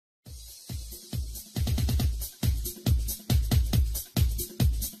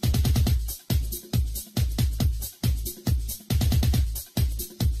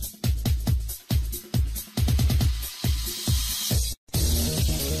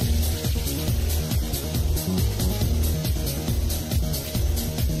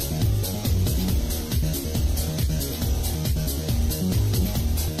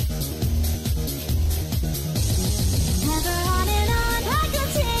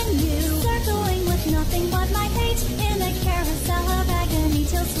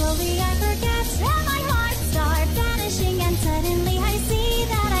maybe I forget, and my heart starts vanishing, and suddenly I see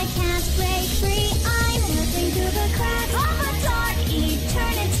that I can't break free. I'm slipping through the cracks of a dark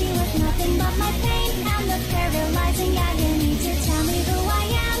eternity with nothing but my pain and the paralyzing agony to tell me who I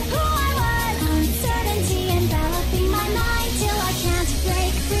am, who I was. Uncertainty enveloping my mind till I can't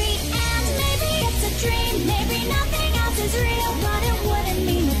break free. And maybe it's a dream, maybe nothing else is real, but it wouldn't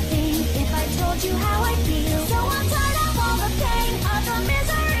mean a thing if I told you how I feel. So I'm tired of all the pain, of the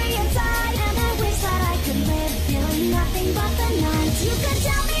misery inside, and I wish that I could live feeling nothing but the night. You could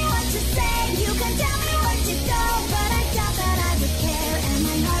tell me what to say, you could tell me where to go, but I doubt that I would care, and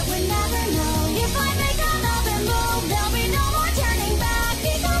my heart would never know. If I make another move, there'll be no more turning back,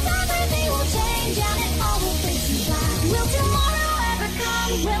 because everything will change and it all will fade to black. Will tomorrow ever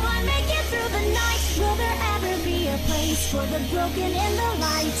come? Will I make it through the night? Will there ever be a place for the broken in the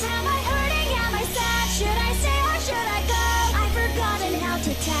light? Am I hurting? Am I sad? Should I stay or should I go? I've forgotten how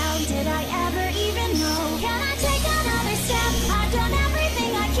to tell. Did I ever even know? Can I take another step? I've done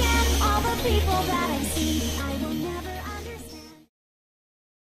everything I can. All the people that I see, I will never understand.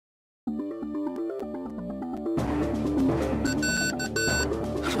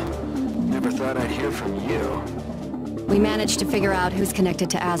 Never thought I'd hear from you. We managed to figure out who's connected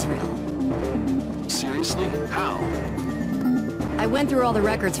to Azrael. Seriously? How? I went through all the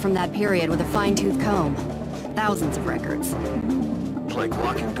records from that period with a fine-tooth comb. Thousands of records. Like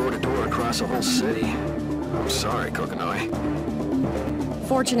walking door to door across a whole city. I'm sorry, Kokonoi.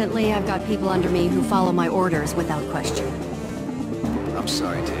 Fortunately, I've got people under me who follow my orders without question. I'm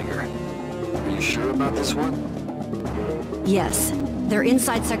sorry, Tiger. Are you sure about this one? Yes. They're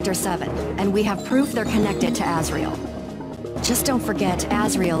inside Sector 7, and we have proof they're connected to Azrael. Just don't forget,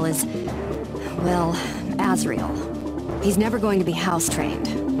 Azrael is... well, Azrael. He's never going to be house-trained,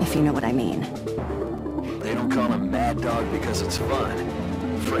 if you know what I mean. They don't call him Mad Dog because it's fun.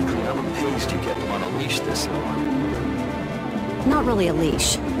 Frankly, I'm amazed you kept him on a leash this long. Not really a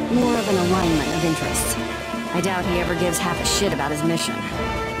leash. More of an alignment of interests. I doubt he ever gives half a shit about his mission.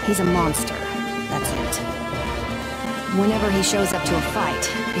 He's a monster. That's it. Whenever he shows up to a fight,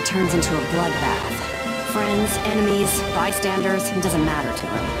 it turns into a bloodbath. Friends, enemies, bystanders, it doesn't matter to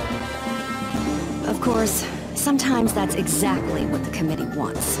him. Of course, sometimes that's exactly what the committee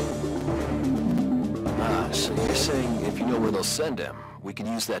wants. So you're saying if you know where they'll send him, we can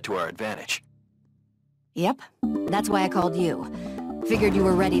use that to our advantage? Yep. That's why I called you. Figured you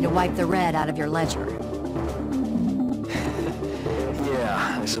were ready to wipe the red out of your ledger.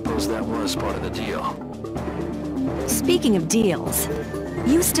 Yeah, I suppose that was part of the deal. Speaking of deals,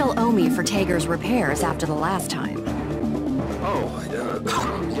 you still owe me for Tager's repairs after the last time. Oh,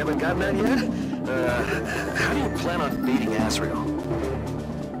 you haven't gotten that yet? How do you plan on beating Azrael?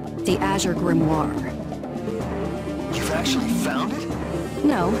 The Azure Grimoire. You've actually found it?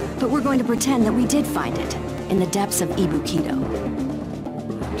 No, but we're going to pretend that we did find it, in the depths of Ibukido.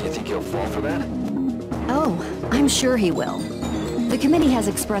 Do you think he'll fall for that? Oh, I'm sure he will. The committee has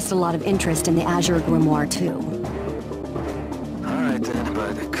expressed a lot of interest in the Azure Grimoire, too. Alright then,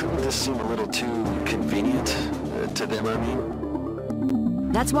 but couldn't this seem a little too convenient? To them, I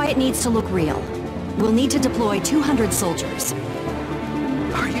mean? That's why it needs to look real. We'll need to deploy 200 soldiers.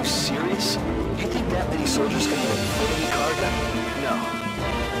 Are you serious? You think that many soldiers can even fit any cargo? No.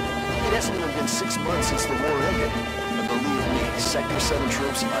 It hasn't even been 6 months since the war ended. And believe me, Sector 7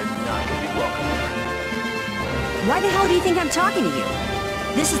 troops are not going to be welcome there. Why the hell do you think I'm talking to you?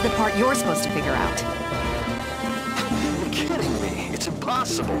 This is the part you're supposed to figure out. You're kidding me. It's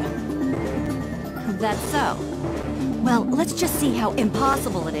impossible. That's so. Well, let's just see how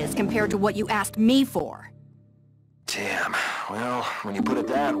impossible it is compared to what you asked me for. Damn. Well, when you put it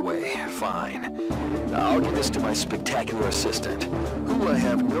that way, fine. I'll give this to my spectacular assistant, who I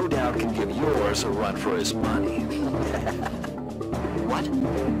have no doubt can give yours a run for his money. What?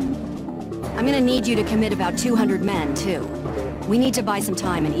 I'm gonna need you to commit about 200 men, too. We need to buy some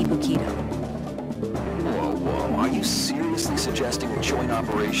time in Ibukido. Whoa. Are you seriously suggesting a joint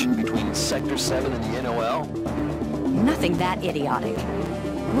operation between Sector 7 and the NOL? Nothing that idiotic.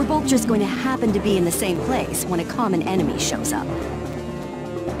 We're both just going to happen to be in the same place when a common enemy shows up.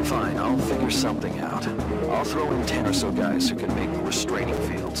 Fine, I'll figure something out. I'll throw in 10 or so guys who can make restraining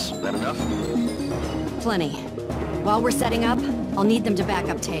fields. That enough? Plenty. While we're setting up, I'll need them to back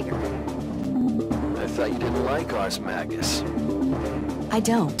up Tager. I thought you didn't like Ars Magus. I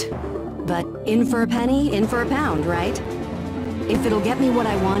don't. But in for a penny, in for a pound, right? If it'll get me what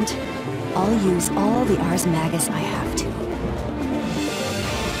I want, I'll use all the Ars Magus I have to.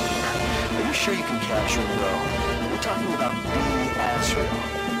 Are you sure you can capture him, though? We're talking about the Azrael.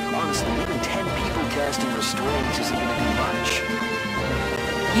 Honestly, even 10 people casting restraints isn't gonna do much.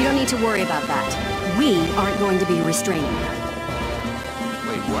 You don't need to worry about that. We aren't going to be restraining him.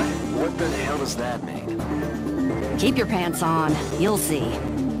 Wait, what? What the hell does that mean? Keep your pants on. You'll see.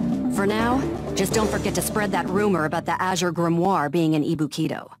 For now, just don't forget to spread that rumor about the Azure Grimoire being in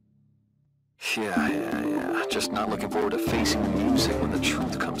Ibukido. Yeah. Just not looking forward to facing the music when the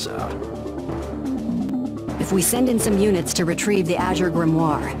truth comes out. If we send in some units to retrieve the Azure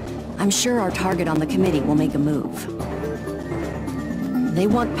Grimoire, I'm sure our target on the committee will make a move. They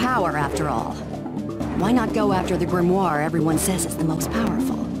want power, after all. Why not go after the Grimoire everyone says is the most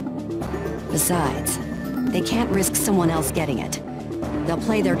powerful? Besides, they can't risk someone else getting it. They'll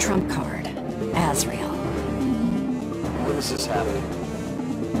play their trump card, Azrael. When is this happening?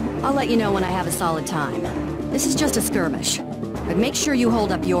 I'll let you know when I have a solid time. This is just a skirmish, but make sure you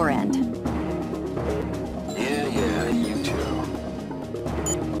hold up your end. Yeah, you too.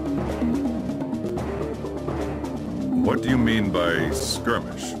 What do you mean by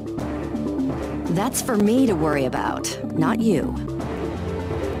skirmish? That's for me to worry about, not you.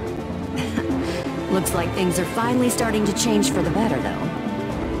 Looks like things are finally starting to change for the better, though.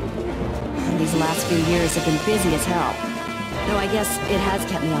 These last few years have been busy as hell, though I guess it has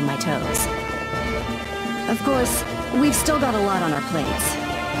kept me on my toes. Of course, we've still got a lot on our plates.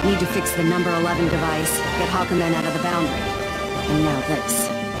 Need to fix the number 11 device, get Hakumen out of the boundary. And now this.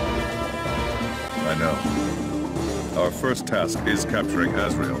 I know. Our first task is capturing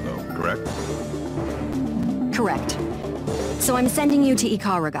Azrael, though, correct? Correct. So I'm sending you to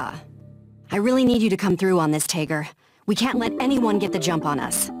Ikaraga. I really need you to come through on this, Tager. We can't let anyone get the jump on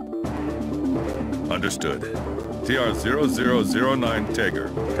us. Understood. TR-0009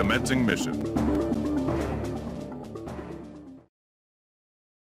 Tager, commencing mission.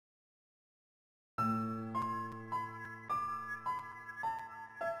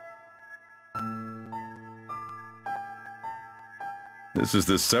 This is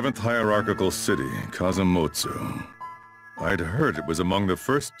the 7th hierarchical city, Kazumotsu. I'd heard it was among the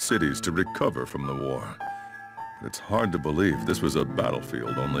first cities to recover from the war. But it's hard to believe this was a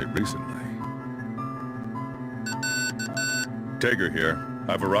battlefield only recently. Tager here.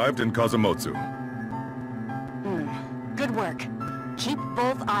 I've arrived in Kazumotsu. Good work. Keep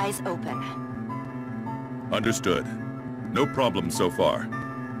both eyes open. Understood. No problem so far.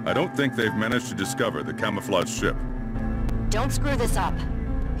 I don't think they've managed to discover the camouflage ship. Don't screw this up.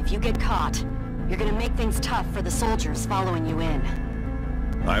 If you get caught, you're gonna make things tough for the soldiers following you in.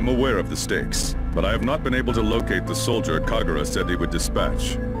 I'm aware of the stakes, but I have not been able to locate the soldier Kagura said he would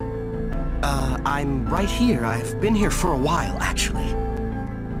dispatch. I'm right here. I've been here for a while, actually.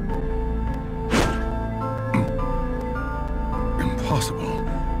 Impossible.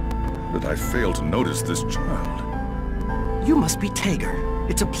 That I failed to notice this child. You must be Tager.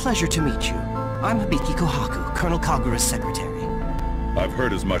 It's a pleasure to meet you. I'm Hibiki Kohaku, Colonel Kagura's secretary. I've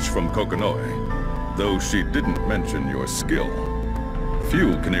heard as much from Kokonoe, though she didn't mention your skill.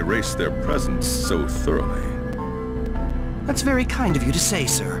 Few can erase their presence so thoroughly. That's very kind of you to say,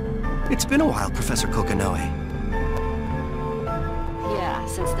 sir. It's been a while, Professor Kokonoe. Yeah,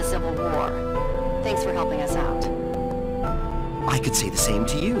 since the Civil War. Thanks for helping us out. I could say the same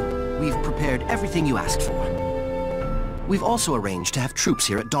to you. We've prepared everything you asked for. We've also arranged to have troops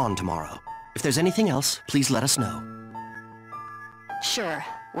here at dawn tomorrow. If there's anything else, please let us know. Sure,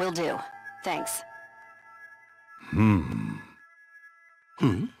 will do. Thanks.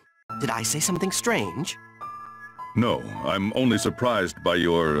 Did I say something strange? No, I'm only surprised by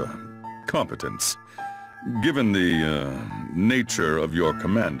your competence. Given the nature of your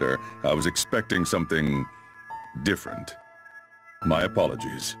commander, I was expecting something different. My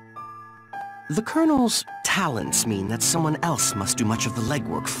apologies. The Colonel's talents mean that someone else must do much of the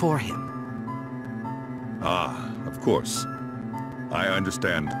legwork for him. Ah, of course. I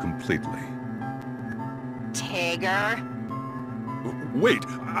understand completely. Tager? Wait,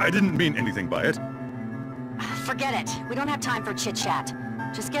 I didn't mean anything by it. Forget it. We don't have time for chit-chat.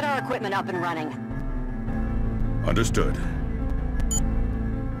 Just get our equipment up and running. Understood.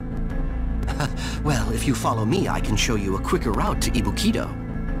 Well, if you follow me, I can show you a quicker route to Ibukido.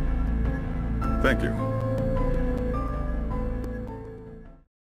 Thank you.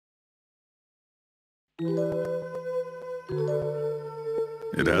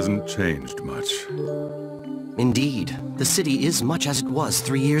 It hasn't changed much. Indeed, the city is much as it was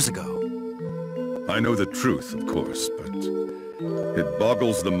 3 years ago. I know the truth, of course, but it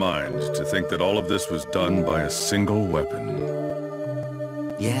boggles the mind to think that all of this was done by a single weapon.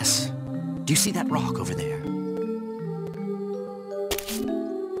 Yes. Do you see that rock over there?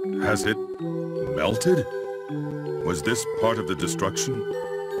 Has it melted? Was this part of the destruction?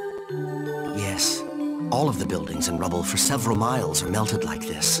 Yes. All of the buildings and rubble for several miles are melted like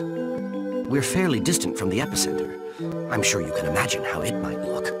this. We're fairly distant from the epicenter. I'm sure you can imagine how it might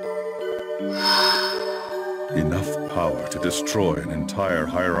look. Enough power to destroy an entire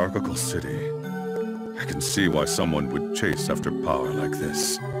hierarchical city. I can see why someone would chase after power like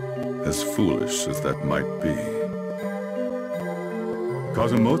this, as foolish as that might be.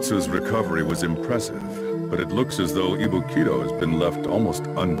 Kazumotsu's recovery was impressive, but it looks as though Ibukido has been left almost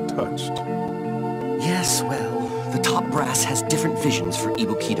untouched. Yes, well, the top brass has different visions for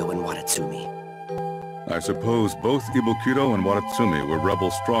Ibukido and Watatsumi. I suppose both Ibukido and Watatsumi were rebel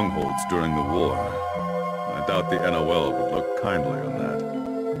strongholds during the war. I doubt the NOL would look kindly on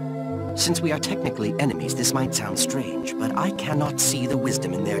that. Since we are technically enemies, this might sound strange, but I cannot see the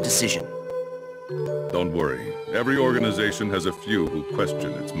wisdom in their decision. Don't worry. Every organization has a few who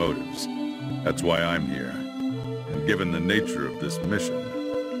question its motives. That's why I'm here. And given the nature of this mission...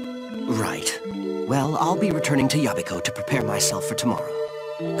 Right. Well, I'll be returning to Yabiko to prepare myself for tomorrow.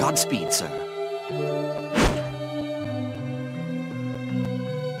 Godspeed, sir.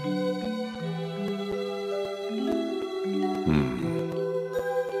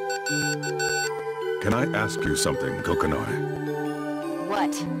 Can I ask you something, Kokonoe?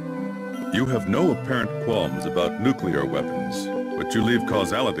 What? You have no apparent qualms about nuclear weapons, but you leave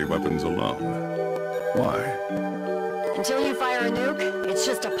causality weapons alone. Why? Until you fire a nuke, it's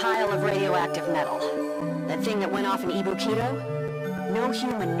just a pile of radioactive metal. That thing that went off in Ibukido? No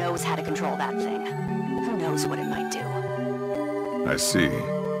human knows how to control that thing. Who knows what it might do? I see.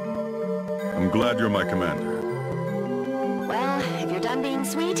 I'm glad you're my commander. Well, if you're done being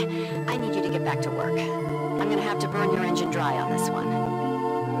sweet, I need you to get back to work. I'm gonna have to burn your engine dry on this one.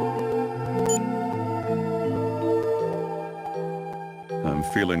 I'm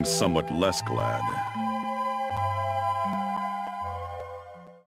feeling somewhat less glad.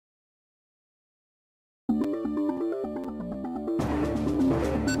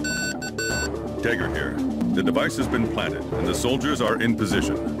 Tager here. The device has been planted, and the soldiers are in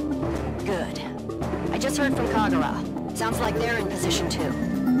position. Good. I just heard from Kagura. Sounds like they're in position too.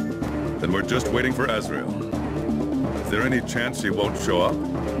 Then we're just waiting for Azrael. Is there any chance he won't show up?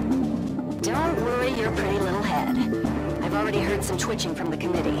 Don't worry your pretty little head. I've already heard some twitching from the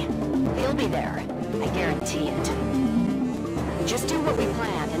committee. He'll be there. I guarantee it. Just do what we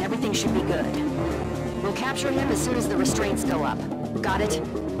planned and everything should be good. We'll capture him as soon as the restraints go up. Got it?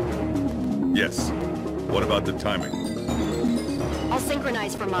 Yes. What about the timing? I'll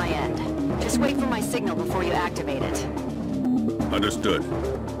synchronize from my end. Just wait for my signal before you activate it. Understood.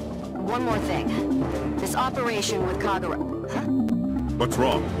 One more thing. This operation with Kagura... Huh? What's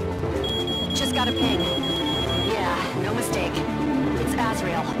wrong? Just got a ping. Yeah, no mistake. It's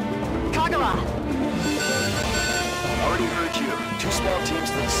Azrael. Kagura! Already heard you. 2 small teams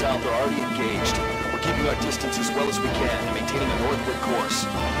to the south are already engaged. We're keeping our distance as well as we can and maintaining a northward course.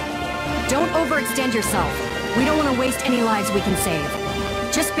 Don't overextend yourself. We don't want to waste any lives we can save.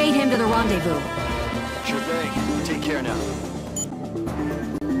 Just bait him to the rendezvous. Sure thing. Take care now.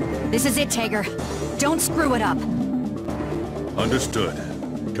 This is it, Tager. Don't screw it up. Understood.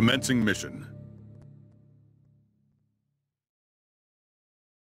 Commencing mission.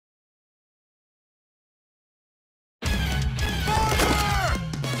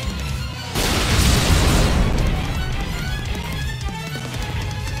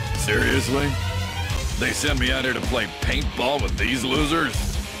 Seriously? They send me out here to play paintball with these losers?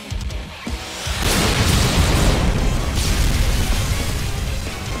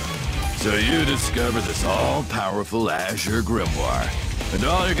 So you discover this all-powerful Azure Grimoire, and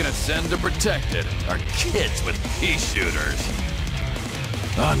all you're gonna send to protect it are kids with pea shooters.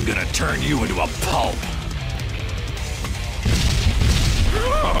 I'm gonna turn you into a pulp.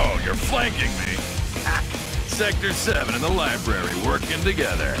 Oh, you're flanking me. Sector 7 and the library working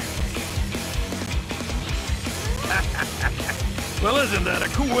together. Well, isn't that a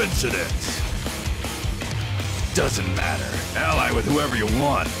coincidence? Doesn't matter. Ally with whoever you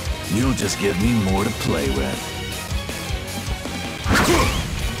want. You'll just give me more to play with.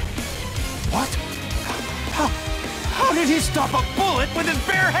 What? How did he stop a bullet with his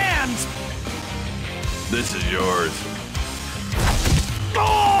bare hands? This is yours.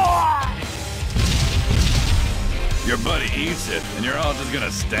 Your buddy eats it, and you're all just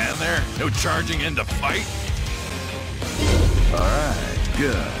gonna stand there? No charging in to fight? Alright,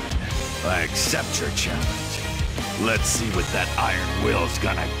 good. I accept your challenge. Let's see what that iron will's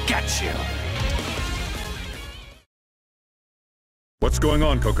gonna get you. What's going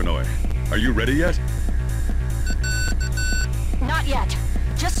on, Kokonoe? Are you ready yet? Not yet.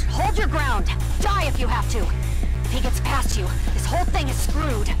 Just hold your ground. Die if you have to. If he gets past you, this whole thing is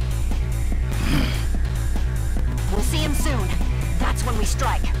screwed. see him soon. That's when we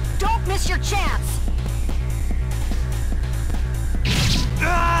strike. Don't miss your chance!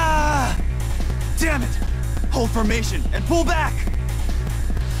 Ah! Damn it! Hold formation and pull back!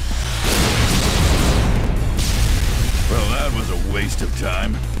 Well, that was a waste of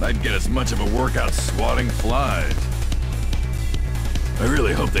time. I'd get as much of a workout swatting flies. I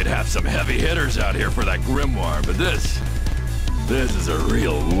really hope they'd have some heavy hitters out here for that grimoire, but this is a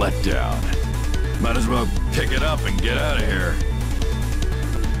real letdown. Might as well pick it up and get out of here.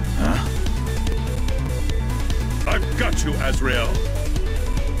 Huh? I've got you, Azrael.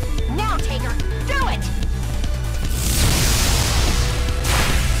 Now, Taker, do it!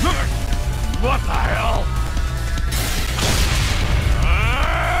 What the hell?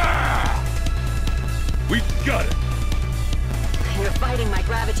 We got it. You're fighting my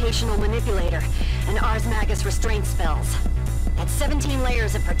gravitational manipulator and Ars Magus restraint spells. That's 17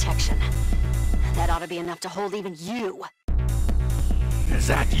 layers of protection. That ought to be enough to hold even you. Is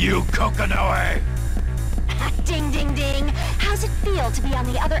that you, Kokonoe? Ding, ding, ding! How's it feel to be on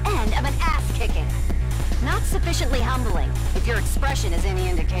the other end of an ass-kicking? Not sufficiently humbling, if your expression is any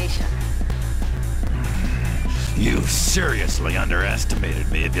indication. You've seriously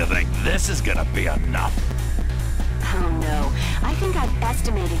underestimated me if you think this is gonna be enough. Oh no, I think I've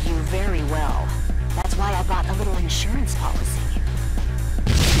estimated you very well. That's why I bought a little insurance policy.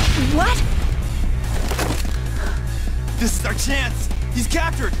 What? This is our chance! He's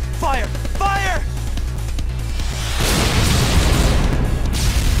captured! Fire! Fire!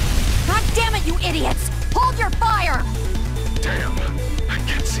 God damn it, you idiots! Hold your fire! Damn. I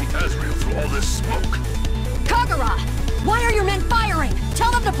can't see Azrael through all this smoke. Kagura! Why are your men firing?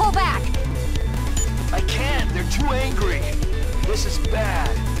 Tell them to pull back! I can't. They're too angry. This is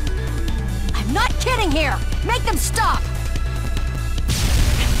bad. I'm not kidding here! Make them stop!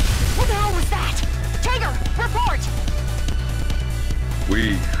 What the hell was that? Tager, report!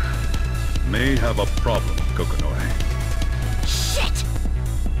 We may have a problem, Kokonoe. Shit!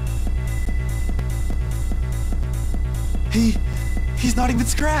 He's not even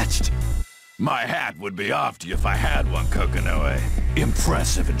scratched! My hat would be off to you if I had one, Kokonoe.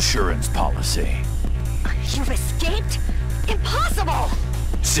 Impressive insurance policy. You've escaped? Impossible!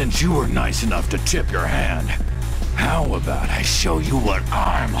 Since you were nice enough to tip your hand, how about I show you what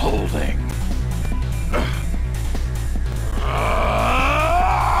I'm holding?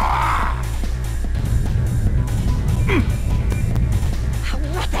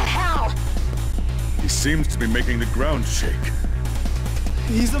 What the hell? He seems to be making the ground shake.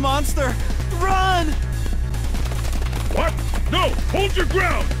 He's a monster! Run! What? No! Hold your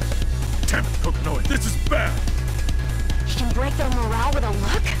ground! Damn it, Kokonoe, this is bad! You can break their morale with a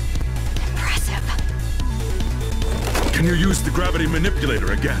look? Impressive. Can you use the gravity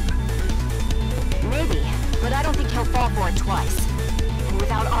manipulator again? Maybe, but I don't think he'll fall for it twice. And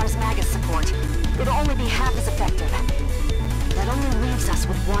without Ars Magus support, it'll only be half as effective. That only leaves us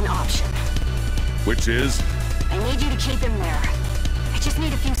with one option. Which is? I need you to keep him there. I just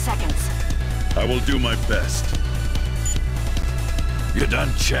need a few seconds. I will do my best. You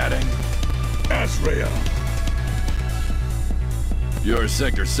done chatting? Azrael. You're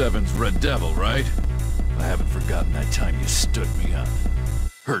Sector 7's Red Devil, right? I haven't forgotten that time you stood me up.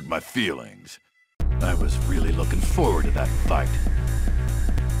 Hurt my feelings. I was really looking forward to that fight.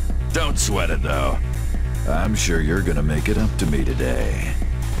 Don't sweat it, though. I'm sure you're gonna make it up to me today.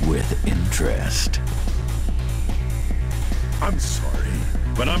 With interest. I'm sorry,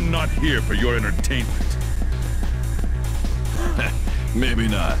 but I'm not here for your entertainment. Maybe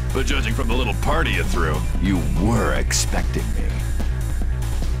not, but judging from the little party you threw, you were expecting me.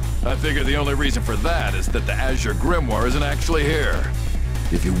 I figure the only reason for that is that the Azure Grimoire isn't actually here.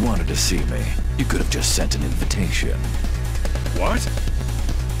 If you wanted to see me, you could have just sent an invitation. What?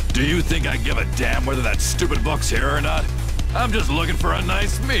 Do you think I give a damn whether that stupid book's here or not? I'm just looking for a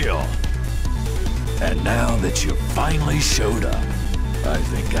nice meal. And now that you finally showed up, I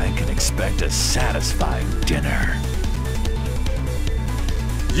think I can expect a satisfying dinner.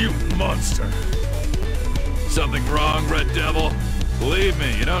 You monster! Something wrong, Red Devil? Believe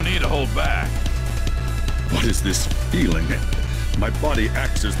me, you don't need to hold back. What is this feeling? My body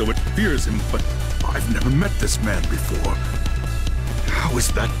acts as though it fears him, but I've never met this man before. How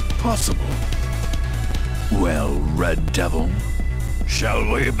is that possible? Well, Red Devil, shall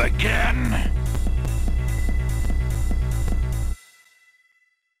we begin?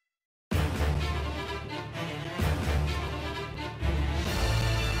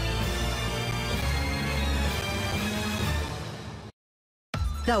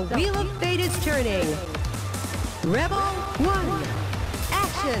 The Wheel of Fate is turning. Rebel 1,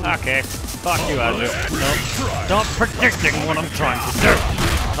 action! Okay. Fuck you, Azure. No. Stop predicting what I'm trying to do.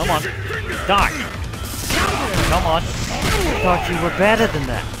 Come on. Die. Come on. I thought you were better than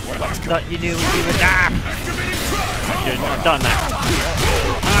that. I thought you knew you were damn. I shouldn't have done that.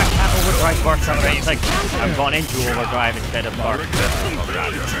 I can't overdrive for some reason. I've gone into overdrive instead of burst.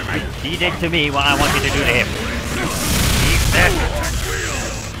 He did to me what I wanted to do to him. He's dead.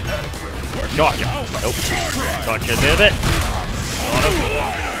 Gotcha. Nope. Gotcha, did it? Got him.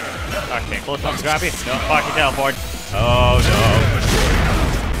 Okay, close up, grab you. No, fuck it down, board. Oh no.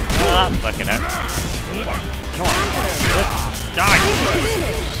 Ah, fucking it. Come on. Die.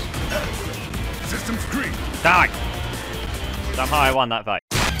 Systems green. Die. Somehow I won that fight.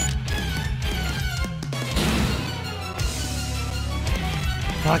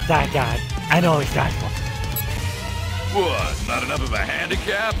 Fuck that guy. I know he's dreadful. What? Not enough of a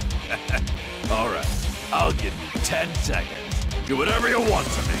handicap? Alright, I'll give you 10 seconds. Do whatever you want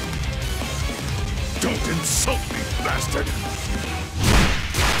to me. Don't insult me, bastard!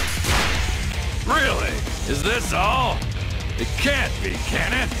 Really? Is this all? It can't be,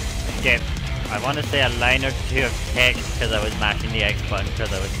 can it? Okay, I want to say a line or two of text because I was mashing the X button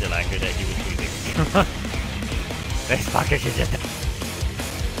because I was still angry that he was losing. This fucker should just...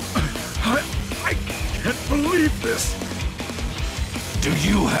 I can't believe this! Do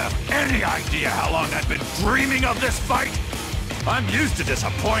you have any idea how long I've been dreaming of this fight? I'm used to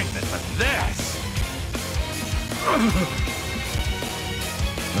disappointment, but this...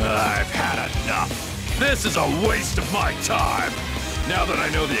 I've had enough. This is a waste of my time. Now that I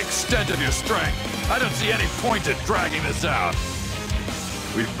know the extent of your strength, I don't see any point in dragging this out.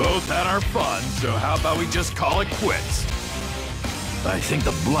 We've both had our fun, so how about we just call it quits? I think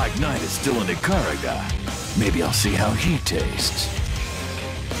the Black Knight is still in Ikaraga. Maybe I'll see how he tastes.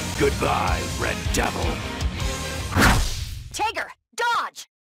 Goodbye, Red Devil. Tager, dodge!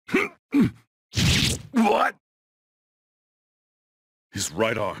 What? His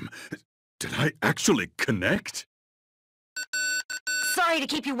right arm. Did I actually connect? Sorry to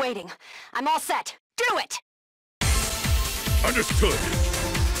keep you waiting. I'm all set. Do it! Understood.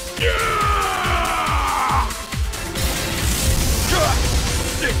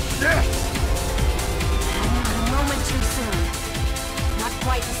 A moment too soon. Not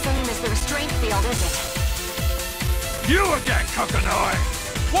quite the same as the restraint field, is it? You again, Kokonoi!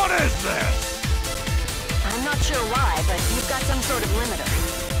 What is this? I'm not sure why, but you've got some sort of limiter.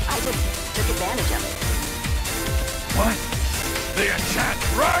 I just took advantage of it. What? The enchant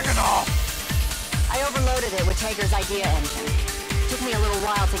Dragonol! I overloaded it with Tager's idea engine. Took me a little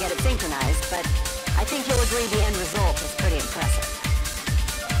while to get it synchronized, but I think you'll agree the end result is pretty impressive.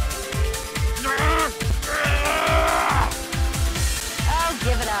 Oh,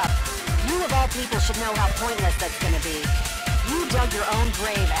 give it up. You of all people should know how pointless that's gonna be. You dug your own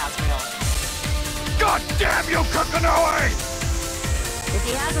grave, Azrael. God damn you, Kokonoi! If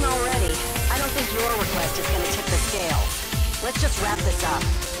he hasn't already, I don't think your request is gonna tip the scales. Let's just wrap this up.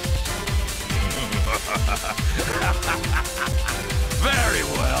 Very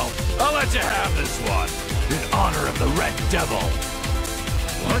well. I'll let you have this one. In honor of the Red Devil.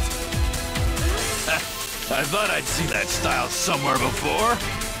 What? I thought I'd seen that style somewhere before.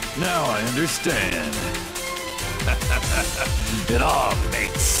 Now I understand. It all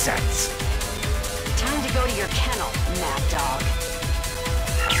makes sense. Time to go to your kennel, mad dog.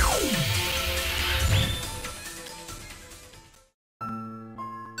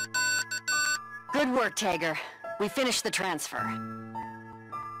 Good work, Tager. We finished the transfer.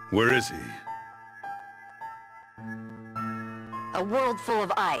 Where is he? A world full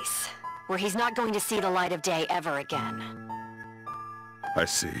of ice, where he's not going to see the light of day ever again. I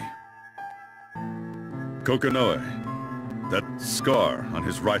see. Kokonoi. That scar on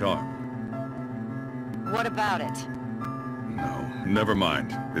his right arm. What about it? No, never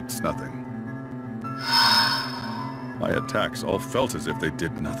mind. It's nothing. My attacks all felt as if they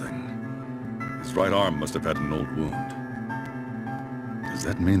did nothing. His right arm must have had an old wound. Does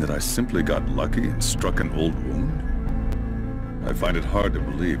that mean that I simply got lucky and struck an old wound? I find it hard to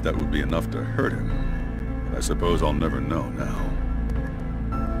believe that would be enough to hurt him, but I suppose I'll never know now.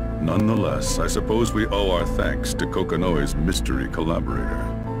 Nonetheless, I suppose we owe our thanks to Kokonoi's mystery collaborator.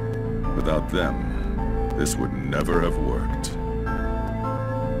 Without them, this would never have worked.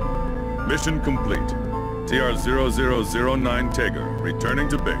 Mission complete. TR-0009 Tager, returning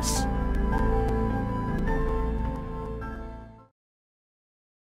to base.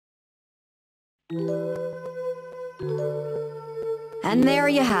 And there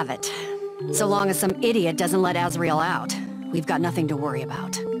you have it. So long as some idiot doesn't let Azrael out, we've got nothing to worry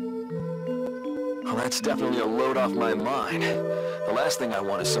about. Well, that's definitely a load off my mind. The last thing I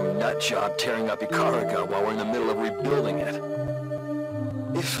want is some nut job tearing up Icarica while we're in the middle of rebuilding it.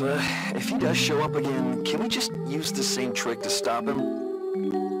 If he does show up again, can we just use the same trick to stop him?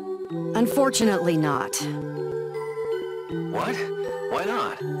 Unfortunately not. What? Why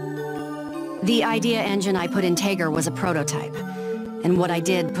not? The idea engine I put in Tager was a prototype, and what I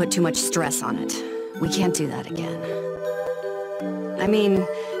did put too much stress on it. We can't do that again. I mean,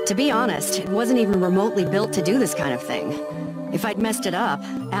 to be honest, it wasn't even remotely built to do this kind of thing. If I'd messed it up,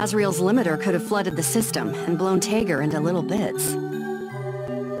 Azrael's limiter could have flooded the system and blown Tager into little bits.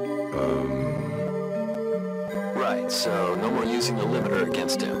 Right, so no more using the limiter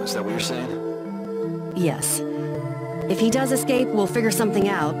against him, is that what you're saying? Yes. If he does escape, we'll figure something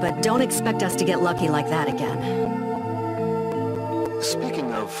out, but don't expect us to get lucky like that again.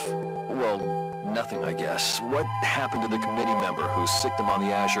 Speaking of, well, nothing, I guess. What happened to the committee member who sicked him on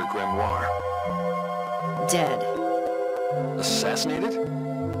the Azure Grimoire? Dead.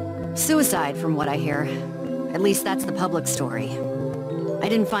 Assassinated? Suicide, from what I hear. At least that's the public story. I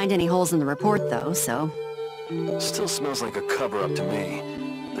didn't find any holes in the report, though, so... Still smells like a cover-up to me.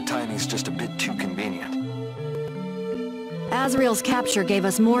 The timing's just a bit too convenient. Azrael's capture gave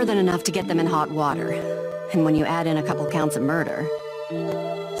us more than enough to get them in hot water. And when you add in a couple counts of murder,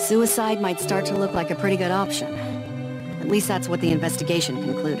 suicide might start to look like a pretty good option. At least that's what the investigation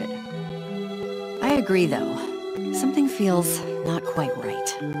concluded. I agree, though. Something feels not quite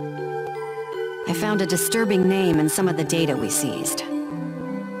right. I found a disturbing name in some of the data we seized.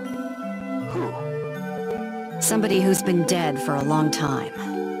 Who? Somebody who's been dead for a long time.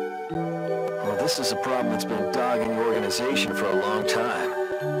 Well, this is a problem that's been dogging the organization for a long time.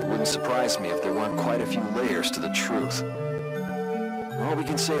 It wouldn't surprise me if there weren't quite a few layers to the truth. All we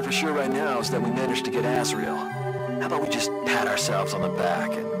can say for sure right now is that we managed to get Azrael. How about we just pat ourselves on the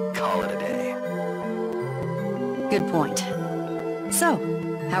back and call it a day? Good point. So,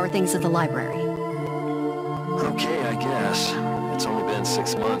 how are things at the library? Okay, I guess. It's only been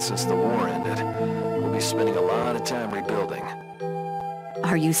 6 months since the war ended. We'll be spending a lot of time rebuilding.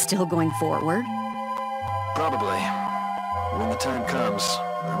 Are you still going forward? Probably. When the time comes,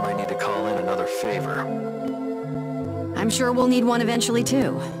 I might need to call in another favor. I'm sure we'll need one eventually,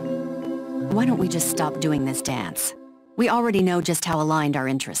 too. Why don't we just stop doing this dance? We already know just how aligned our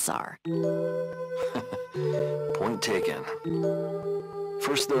interests are. Point taken.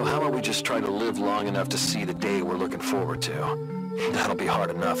 First, though, how about we just try to live long enough to see the day we're looking forward to? That'll be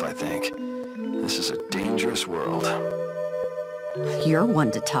hard enough, I think. This is a dangerous world. You're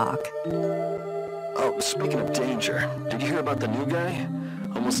one to talk. Oh, speaking of danger, did you hear about the new guy?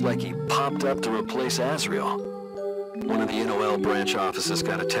 Almost like he popped up to replace Azrael. One of the NOL branch offices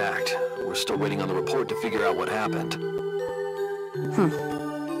got attacked. We're still waiting on the report to figure out what happened.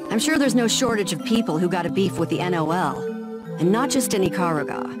 I'm sure there's no shortage of people who got a beef with the NOL. And not just in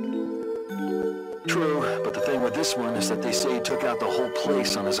Icarica. True, but the thing with this one is that they say he took out the whole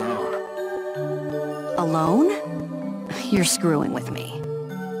place on his own. Alone? You're screwing with me.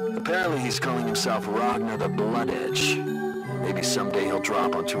 Apparently he's calling himself Ragnar the Blood Edge. Maybe someday he'll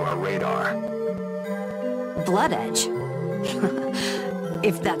drop onto our radar. Blood Edge?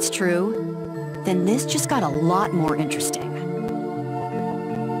 If that's true, then this just got a lot more interesting.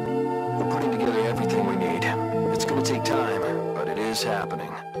 We're putting together everything we need. It's gonna take time, but it is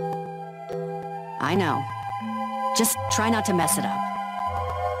happening. I know. Just try not to mess it up.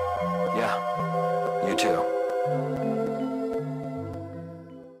 Yeah, you too.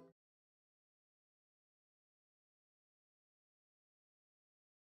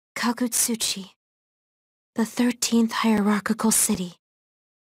 Kagutsuchi, the 13th hierarchical city.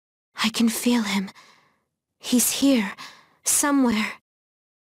 I can feel him. He's here, somewhere.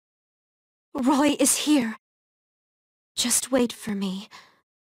 Roy is here. Just wait for me.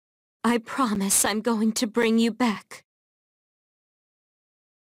 I promise I'm going to bring you back.